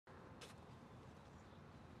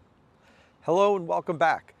Hello and welcome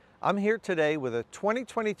back. I'm here today with a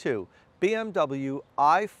 2022 BMW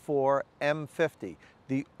i4 M50,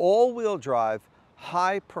 the all-wheel drive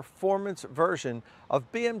high-performance version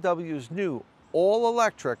of BMW's new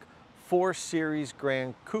all-electric 4 Series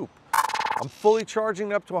Grand Coupe. I'm fully charging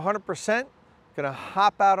it up to 100%, gonna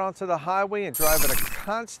hop out onto the highway and drive at a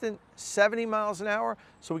constant 70 miles an hour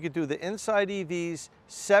so we could do the InsideEVs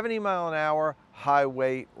 70 mile an hour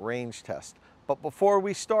highway range test. But before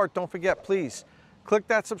we start, don't forget, please click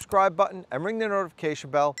that subscribe button and ring the notification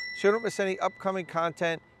bell so you don't miss any upcoming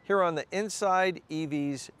content here on the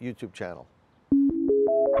InsideEVs YouTube channel.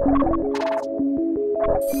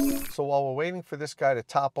 So while we're waiting for this guy to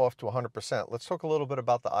top off to 100%, let's talk a little bit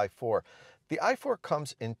about the i4. The i4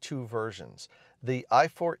 comes in two versions. The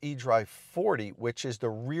i4 eDrive 40, which is the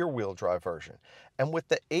rear-wheel drive version. And with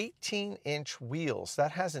the 18-inch wheels,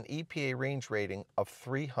 that has an EPA range rating of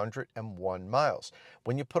 301 miles.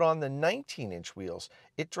 When you put on the 19-inch wheels,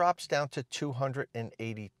 it drops down to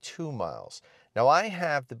 282 miles. Now, I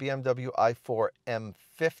have the BMW i4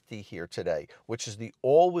 M50 here today, which is the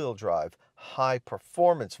all-wheel drive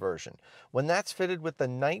high-performance version. When that's fitted with the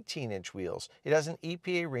 19-inch wheels, it has an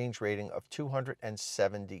EPA range rating of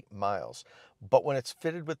 270 miles. But when it's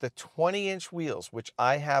fitted with the 20-inch wheels, which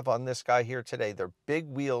I have on this guy here today, they're big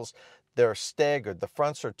wheels, they're staggered. The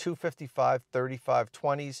fronts are 255 35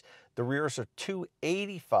 20s, the rears are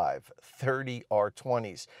 285 30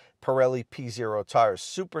 R20s. Pirelli P0 tires,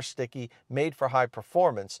 super sticky, made for high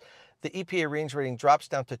performance. The EPA range rating drops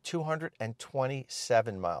down to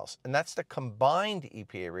 227 miles, and that's the combined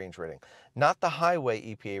EPA range rating, not the highway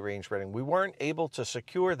EPA range rating. We weren't able to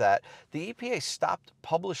secure that. The EPA stopped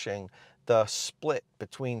publishing the split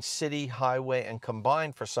between city, highway, and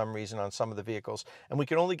combined for some reason on some of the vehicles, and we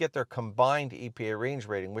can only get their combined EPA range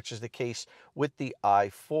rating, which is the case with the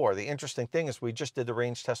i4. The interesting thing is we just did the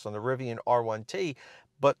range test on the Rivian R1T,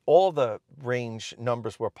 but all the range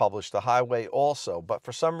numbers were published, the highway also, but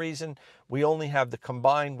for some reason we only have the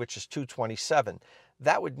combined, which is 227.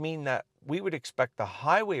 That would mean that we would expect the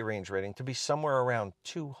highway range rating to be somewhere around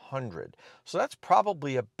 200. So that's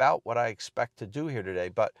probably about what I expect to do here today.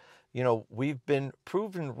 But you know, we've been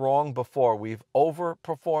proven wrong before. We've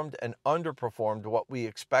overperformed and underperformed what we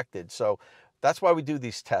expected. So that's why we do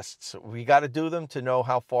these tests. We got to do them to know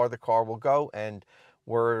how far the car will go, and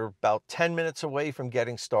we're about 10 minutes away from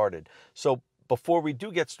getting started. So before we do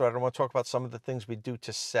get started, I want to talk about some of the things we do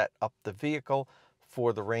to set up the vehicle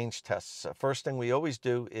for the range tests. First thing we always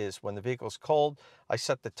do is when the vehicle's cold, I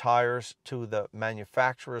set the tires to the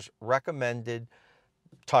manufacturer's recommended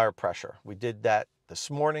tire pressure. We did that this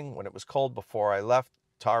morning when it was cold before I left.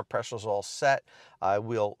 Tire pressure's all set. I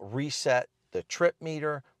will reset the trip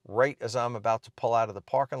meter right as I'm about to pull out of the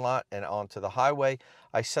parking lot and onto the highway.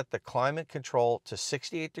 I set the climate control to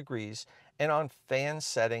 68 degrees and on fan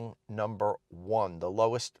setting number 1, the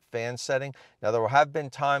lowest fan setting. Now, there have been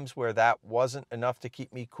times where that wasn't enough to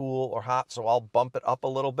keep me cool or hot, so I'll bump it up a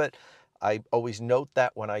little bit. I always note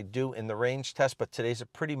that when I do in the range test, but today's a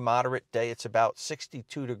pretty moderate day. It's about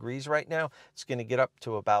 62 degrees right now. It's going to get up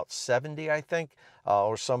to about 70, I think,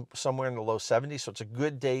 or somewhere in the low 70s. So it's a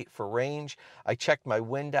good day for range. I checked my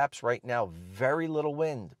wind apps right now. Very little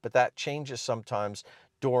wind, but that changes sometimes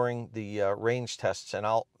during the range tests, and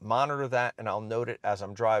I'll monitor that and I'll note it as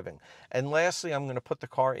I'm driving. And lastly, I'm going to put the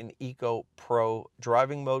car in Eco Pro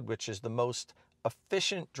driving mode, which is the most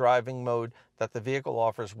efficient driving mode that the vehicle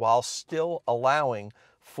offers while still allowing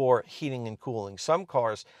for heating and cooling. Some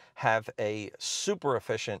cars have a super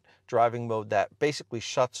efficient driving mode that basically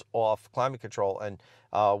shuts off climate control, and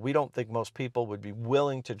we don't think most people would be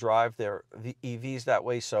willing to drive their EVs that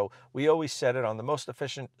way, so we always set it on the most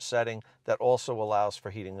efficient setting that also allows for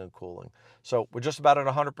heating and cooling. So we're just about at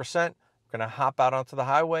 100%. We're going to hop out onto the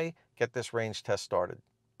highway, get this range test started.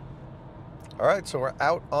 All right, so we're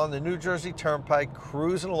out on the New Jersey Turnpike,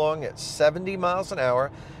 cruising along at 70 miles an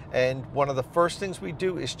hour. And one of the first things we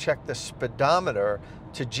do is check the speedometer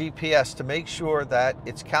to GPS to make sure that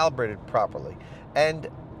it's calibrated properly. And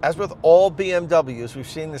as with all BMWs, we've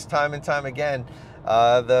seen this time and time again,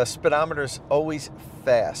 the speedometer is always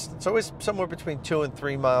fast. It's always somewhere between 2 and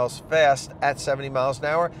 3 miles fast at 70 miles an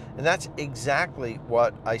hour. And that's exactly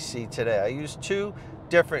what I see today. I use 2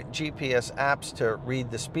 different GPS apps to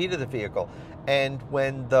read the speed of the vehicle, and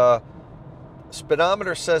when the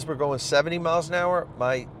speedometer says we're going 70 miles an hour,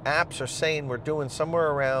 my apps are saying we're doing somewhere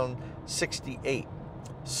around 68.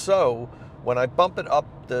 So when I bump it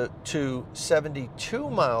up to 72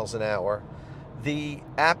 miles an hour, the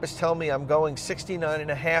app is telling me I'm going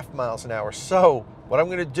 69.5 miles an hour. So what I'm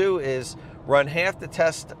going to do is run half the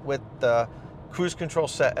test with the cruise control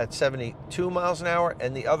set at 72 miles an hour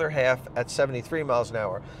and the other half at 73 miles an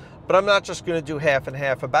hour. But I'm not just going to do half and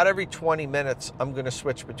half. About every 20 minutes, I'm going to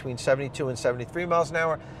switch between 72 and 73 miles an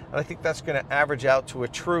hour, and I think that's going to average out to a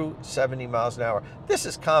true 70 miles an hour. This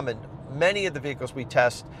is common. Many of the vehicles we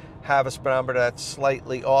test have a speedometer that's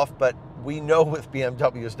slightly off, but we know with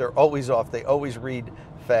BMWs, they're always off. They always read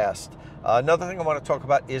fast. Another thing I want to talk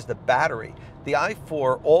about is the battery. The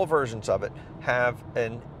i4, all versions of it, have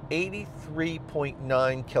an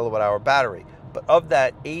 83.9 kilowatt hour battery, but of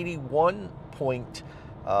that,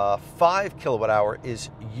 81.5 kilowatt hour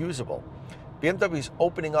is usable. BMW's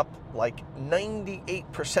opening up like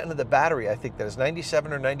 98% of the battery. I think that is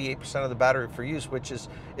 97 or 98% of the battery for use, which is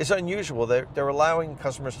unusual. They're allowing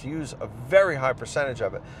customers to use a very high percentage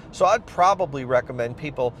of it. So I'd probably recommend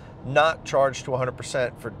people not charge to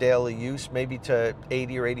 100% for daily use, maybe to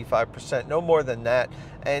 80 or 85%, no more than that,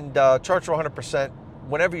 and charge to 100%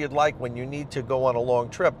 whenever you'd like when you need to go on a long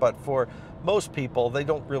trip. But for most people, they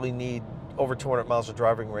don't really need over 200 miles of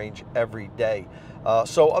driving range every day.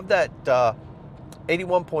 So of that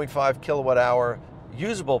 81.5 kilowatt hour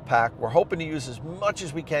usable pack, we're hoping to use as much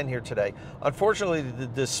as we can here today. Unfortunately, the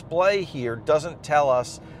display here doesn't tell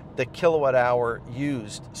us the kilowatt hour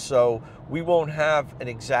used, so we won't have an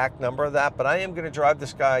exact number of that, but I am going to drive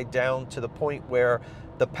this guy down to the point where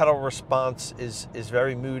the pedal response is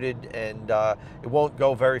very muted, and it won't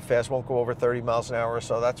go very fast, won't go over 30 miles an hour,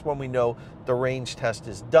 so that's when we know the range test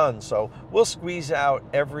is done. So we'll squeeze out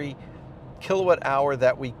every kilowatt hour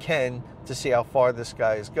that we can to see how far this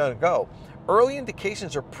guy is going to go. Early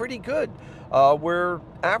indications are pretty good. We're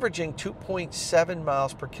averaging 2.7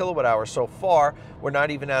 miles per kilowatt hour so far. We're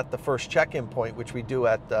not even at the first check-in point, which we do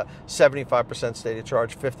at 75% state of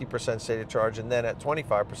charge, 50% state of charge, and then at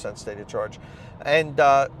 25% state of charge. And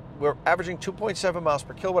we're averaging 2.7 miles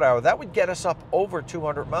per kilowatt hour. That would get us up over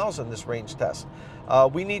 200 miles in this range test.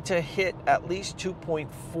 We need to hit at least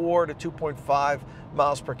 2.4 to 2.5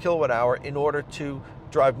 miles per kilowatt hour in order to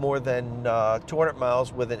drive more than 200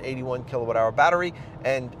 miles with an 81 kilowatt hour battery,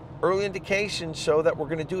 and early indications show that we're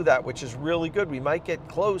going to do that, which is really good. We might get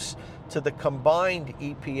close to the combined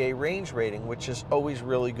EPA range rating, which is always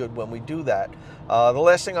really good when we do that. The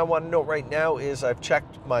last thing I want to note right now is I've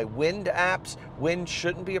checked my wind apps. Wind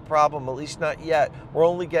shouldn't be a problem, at least not yet. We're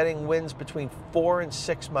only getting winds between 4 and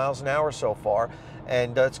 6 miles an hour so far,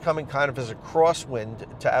 and it's coming kind of as a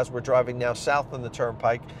crosswind to as we're driving now south on the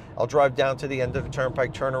turnpike. I'll drive down to the end of the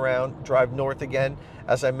turnpike, turn around, drive north again.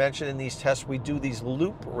 As I mentioned in these tests, we do these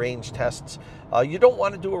loop range tests. You don't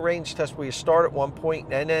want to do a range test where you start at one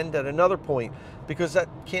point and end at another point, because that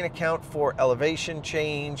can't account for elevation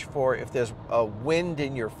change, for if there's a wind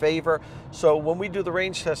in your favor. So when we do the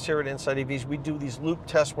range test here at InsideEVs, we do these loop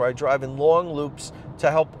tests where I drive in long loops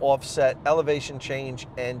to help offset elevation change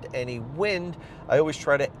and any wind. I always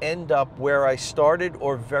try to end up where I started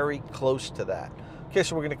or very close to that. Okay,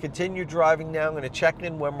 so we're going to continue driving now. I'm going to check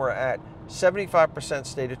in when we're at 75%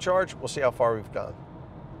 state of charge. We'll see how far we've gone.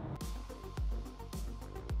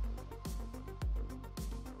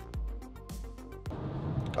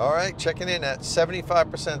 All right, checking in at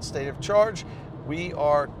 75% state of charge. We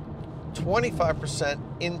are 25%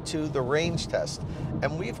 into the range test,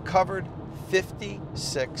 and we've covered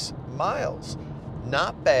 56 miles.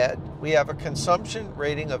 Not bad. We have a consumption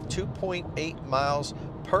rating of 2.8 miles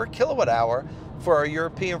per kilowatt hour. For our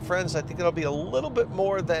European friends, I think it'll be a little bit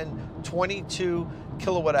more than 22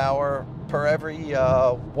 kilowatt hour per every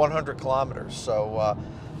 100 kilometers. So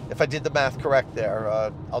if I did the math correct there,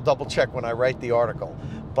 I'll double check when I write the article.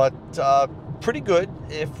 But pretty good.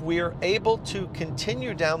 If we're able to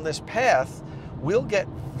continue down this path, we'll get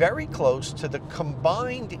very close to the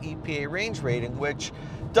combined EPA range rating, which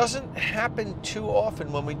doesn't happen too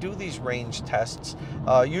often when we do these range tests.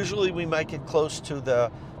 Usually we might get close to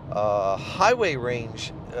the highway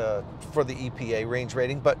range for the EPA range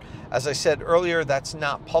rating, but as I said earlier, that's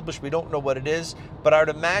not published. We don't know what it is, but I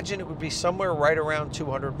would imagine it would be somewhere right around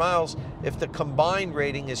 200 miles if the combined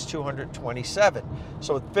rating is 227.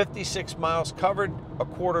 So with 56 miles covered, a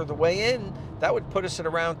quarter of the way in, that would put us at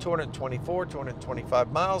around 224,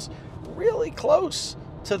 225 miles, really close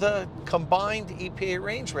to the combined EPA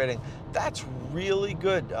range rating. That's really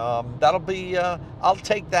good. That'll be, I'll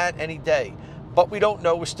take that any day. But we don't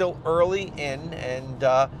know, we're still early in, and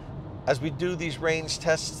as we do these range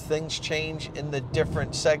tests, things change in the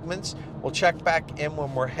different segments. We'll check back in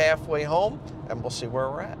when we're halfway home, and we'll see where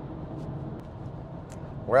we're at.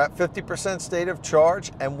 We're at 50% state of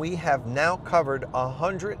charge, and we have now covered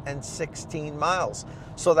 116 miles.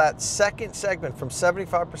 So that second segment from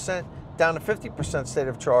 75% down to 50% state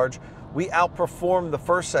of charge, we outperformed the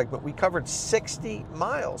first segment. We covered 60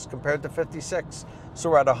 miles compared to 56. So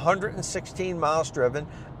we're at 116 miles driven.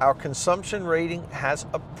 Our consumption rating has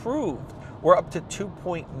improved. We're up to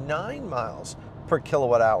 2.9 miles per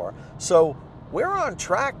kilowatt hour. So we're on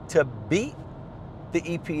track to beat the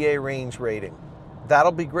EPA range rating.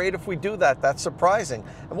 That'll be great if we do that. That's surprising.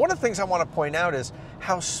 And one of the things I want to point out is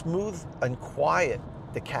how smooth and quiet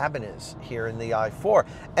the cabin is here in the i4.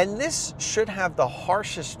 And this should have the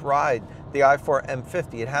harshest ride, the i4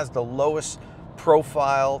 M50. It has the lowest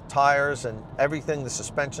profile tires and everything. The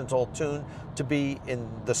suspension's all tuned to be in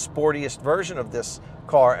the sportiest version of this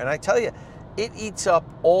car. And I tell you, it eats up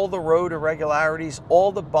all the road irregularities,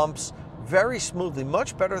 all the bumps very smoothly,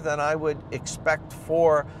 much better than I would expect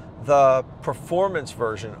for the performance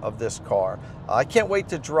version of this car. I can't wait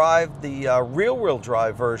to drive the rear-wheel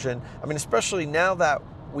drive version. I mean, especially now that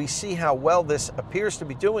we see how well this appears to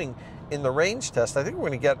be doing in the range test. I think we're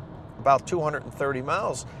going to get about 230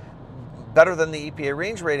 miles, better than the EPA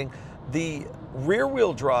range rating. The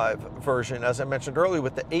rear-wheel drive version, as I mentioned earlier,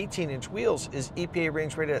 with the 18-inch wheels, is EPA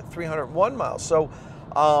range rated at 301 miles. So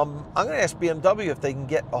I'm going to ask BMW if they can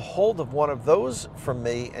get a hold of one of those from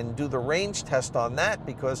me and do the range test on that,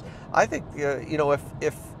 because I think, you know, if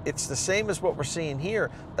it's the same as what we're seeing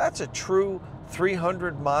here, that's a true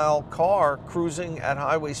 300-mile car cruising at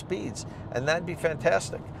highway speeds, and that'd be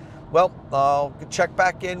fantastic. Well, I'll check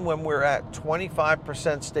back in when we're at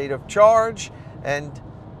 25% state of charge and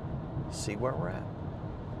see where we're at.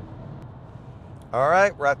 All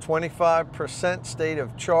right, we're at 25% state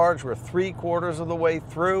of charge. We're 3/4 of the way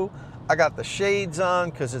through. I got the shades on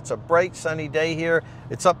because it's a bright sunny day here.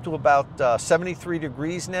 It's up to about 73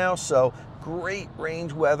 degrees now, so great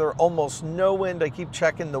range weather, almost no wind. I keep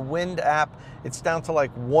checking the wind app. It's down to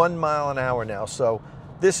like 1 mile an hour now, so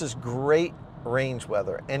this is great range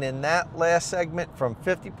weather. And in that last segment, from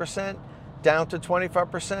 50% down to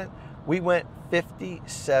 25%, we went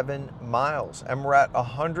 57 miles, and we're at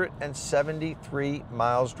 173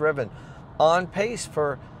 miles driven, on pace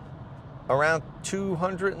for around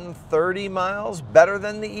 230 miles, better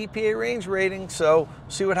than the EPA range rating. So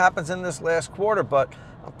see what happens in this last quarter, but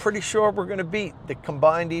I'm pretty sure we're going to beat the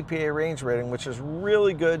combined EPA range rating, which is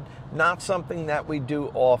really good, not something that we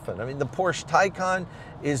do often. I mean, the Porsche Taycan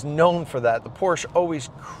is known for that. The Porsche always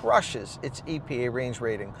crushes its EPA range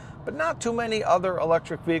rating, but not too many other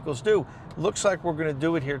electric vehicles do. Looks like we're going to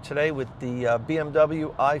do it here today with the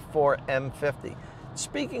BMW i4 M50.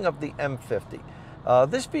 Speaking of the M50,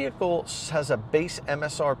 this vehicle has a base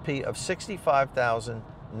MSRP of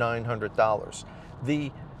 $65,900.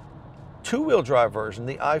 The two-wheel drive version,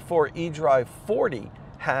 the i4 eDrive 40,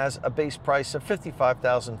 has a base price of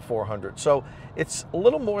 $55,400. So it's a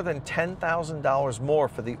little more than $10,000 more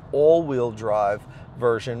for the all-wheel drive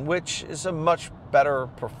version, which is a much better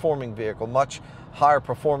performing vehicle, much higher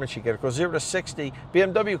performance you get. It goes 0 to 60,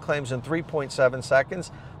 BMW claims, in 3.7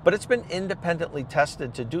 seconds, but it's been independently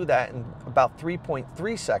tested to do that in about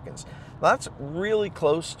 3.3 seconds. Now, that's really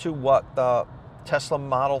close to what the Tesla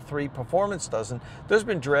Model 3 Performance does, and there's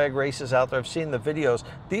been drag races out there. I've seen the videos.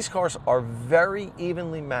 These cars are very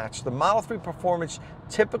evenly matched. The Model 3 Performance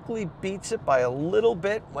typically beats it by a little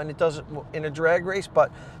bit when it does it in a drag race,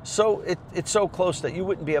 but it's so close that you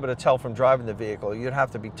wouldn't be able to tell from driving the vehicle. You'd have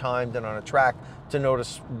to be timed and on a track to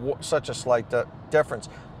notice such a slight difference.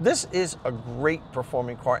 This is a great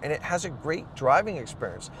performing car, and it has a great driving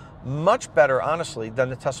experience. Much better, honestly, than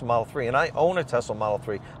the Tesla Model 3. And I own a Tesla Model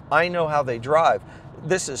 3. I know how they drive.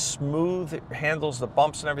 This is smooth. It handles the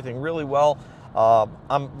bumps and everything really well.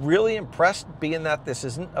 I'm really impressed, being that this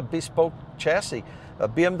isn't a bespoke chassis.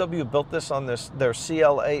 BMW built this on their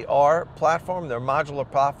CLAR platform, their modular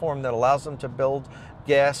platform that allows them to build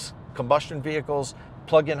gas combustion vehicles,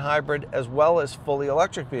 plug-in hybrid, as well as fully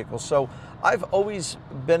electric vehicles. So I've always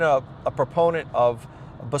been a proponent of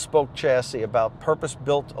bespoke chassis, about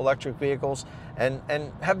purpose-built electric vehicles, and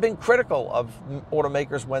have been critical of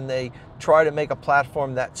automakers when they try to make a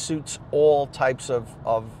platform that suits all types of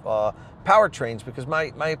powertrains, because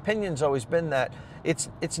my opinion's always been that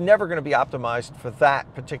it's never going to be optimized for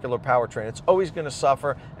that particular powertrain. It's always going to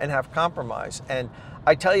suffer and have compromise. And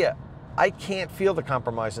I tell you, I can't feel the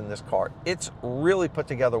compromise in this car. It's really put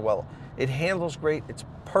together well. It handles great. It's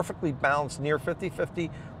perfectly balanced, near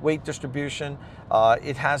 50-50 weight distribution.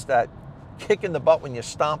 It has that kick in the butt when you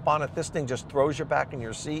stomp on it. This thing just throws you back in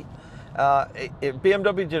your seat.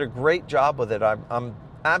 BMW did a great job with it. I'm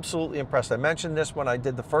absolutely impressed. I mentioned this when I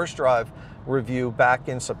did the first drive review back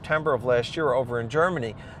in September of last year over in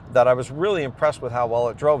Germany, that I was really impressed with how well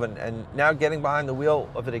it drove, and now getting behind the wheel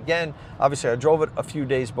of it again. Obviously, I drove it a few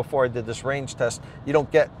days before I did this range test. You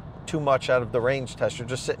don't get too much out of the range test. You're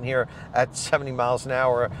just sitting here at 70 miles an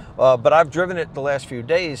hour. But I've driven it the last few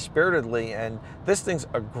days spiritedly, and this thing's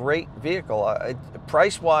a great vehicle.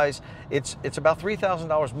 Price-wise, it's about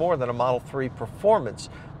 $3,000 more than a Model 3 Performance,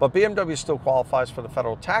 but BMW still qualifies for the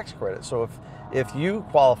federal tax credit. So if you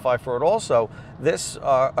qualify for it also, this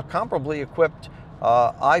a comparably equipped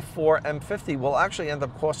i4 M50 will actually end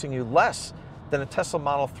up costing you less than a Tesla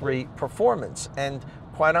Model 3 Performance. And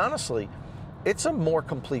quite honestly, it's a more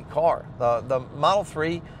complete car. The Model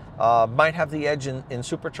 3 might have the edge in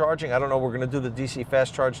supercharging. I don't know, we're going to do the DC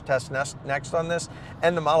fast charge test next on this.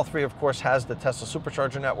 And the Model 3, of course, has the Tesla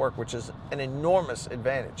supercharger network, which is an enormous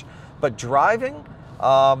advantage. But driving,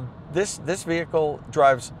 this vehicle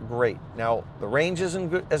drives great. Now, the range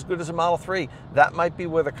isn't as good as a Model 3. That might be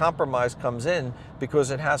where the compromise comes in,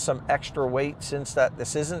 because it has some extra weight, since that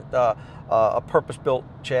this isn't a purpose-built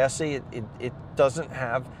chassis. It doesn't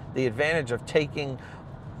have the advantage of taking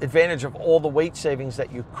advantage of all the weight savings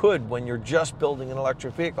that you could when you're just building an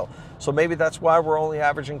electric vehicle. So maybe that's why we're only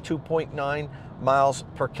averaging 2.9 miles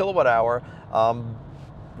per kilowatt hour,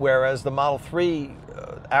 whereas the Model 3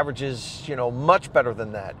 averages, much better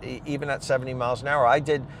than that, even at 70 miles an hour. I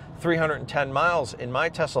did 310 miles in my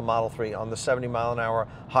Tesla Model 3 on the 70 mile an hour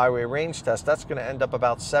highway range test. That's going to end up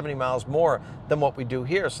about 70 miles more than what we do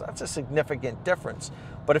here. So that's a significant difference.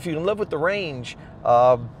 But if you can live with the range,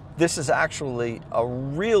 this is actually a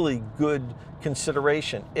really good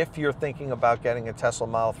consideration if you're thinking about getting a Tesla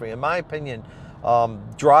Model 3. In my opinion,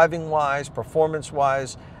 driving-wise,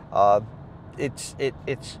 performance-wise,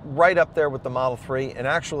 it's right up there with the Model 3, and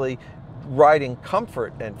actually riding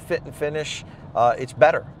comfort and fit and finish, it's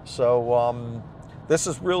better. So this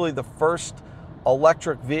is really the first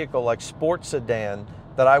electric vehicle, like sports sedan,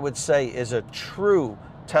 that I would say is a true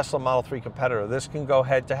Tesla Model 3 competitor. This can go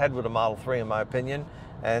head-to-head with a Model 3, in my opinion,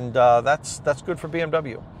 and that's good for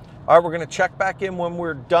BMW. All right, we're going to check back in when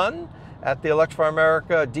we're done at the Electrify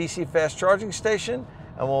America DC fast charging station,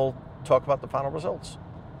 and we'll talk about the final results.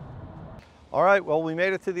 All right, well, we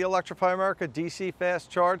made it to the Electrify America DC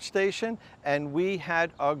fast charge station, and we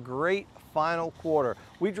had a great final quarter.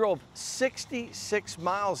 We drove 66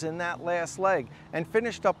 miles in that last leg and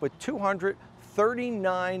finished up with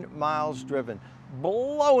 239 miles driven,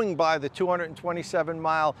 blowing by the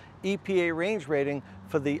 227-mile EPA range rating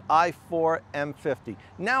for the i4 M50.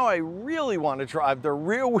 Now I really want to drive the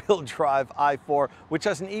rear-wheel drive i4, which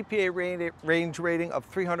has an EPA range rating of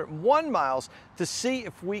 301 miles, to see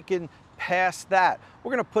if we can pass that.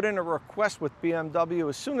 We're going to put in a request with BMW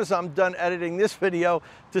as soon as I'm done editing this video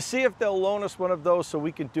to see if they'll loan us one of those so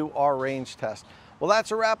we can do our range test. Well,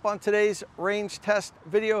 that's a wrap on today's range test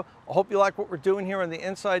video. I hope you like what we're doing here on the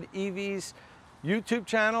InsideEVs YouTube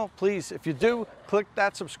channel. Please, if you do, click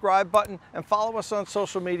that subscribe button and follow us on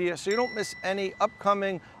social media so you don't miss any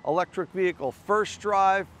upcoming electric vehicle first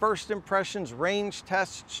drive, first impressions, range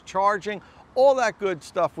tests, charging, all that good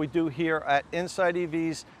stuff we do here at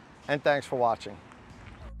InsideEVs. And thanks for watching.